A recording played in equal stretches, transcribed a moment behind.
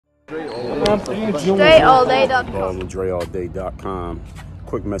DreAllDay.com. DreAllDay.com.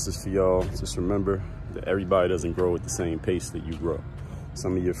 Quick message for y'all. Just remember that everybody doesn't grow at the same pace that you grow.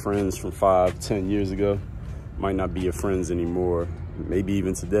 Some of your friends from 5-10 years ago might not be your friends anymore, maybe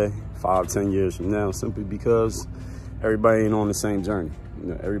even today, 5-10 years from now, simply because everybody ain't on the same journey. You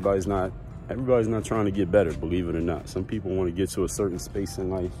know, everybody's not trying to get better, believe it or not. Some people want to get to a certain space in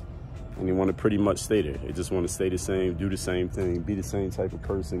life and they want to pretty much stay there. They just want to stay the same, do the same thing, be the same type of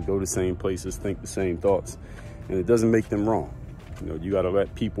person, go the same places, think the same thoughts. And it doesn't make them wrong. You know, you got to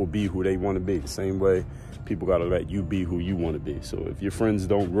let people be who they want to be. The same way people got to let you be who you want to be. So if your friends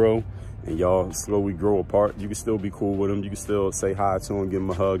don't grow and y'all slowly grow apart, you can still be cool with them. You can still say hi to them, give them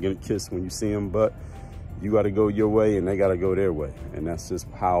a hug and a kiss when you see them, but you got to go your way and they got to go their way. And that's just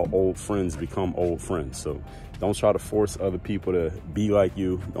how old friends become old friends. So don't try to force other people to be like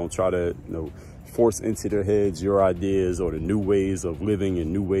you. Don't try to, force into their heads your ideas or the new ways of living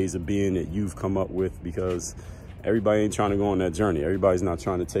and new ways of being that you've come up with, because everybody ain't trying to go on that journey. Everybody's not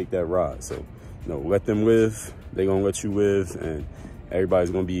trying to take that ride. So, let them live. They're going to let you live, and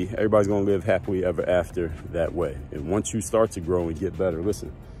everybody's going to live happily ever after that way. And once you start to grow and get better,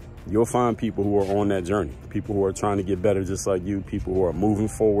 listen, you'll find people who are on that journey, people who are trying to get better just like you, people who are moving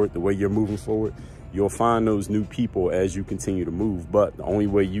forward the way you're moving forward. You'll find those new people as you continue to move, but the only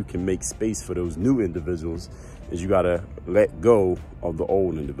way you can make space for those new individuals is you got to let go of the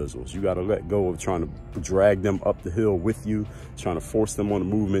old individuals. You got to let go of trying to drag them up the hill with you, trying to force them on the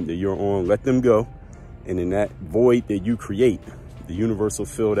movement that you're on. Let them go. And in that void that you create, the universe will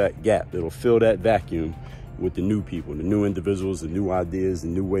fill that gap. It'll fill that vacuum with the new people, the new individuals, the new ideas, the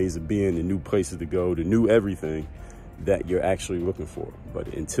new ways of being, the new places to go, the new everything that you're actually looking for. But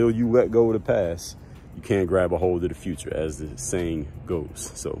until you let go of the past, you can't grab a hold of the future, as the saying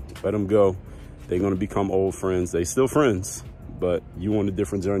goes. So let them go. They're going to become old friends. They still friends, but you on a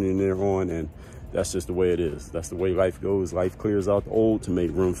different journey than they're on, and that's just the way it is. That's the way life goes. Life clears out the old to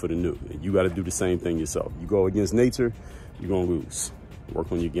make room for the new. And you got to do the same thing yourself. You go against nature, you're going to lose.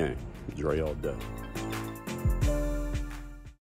 Work on your game. Dre all day.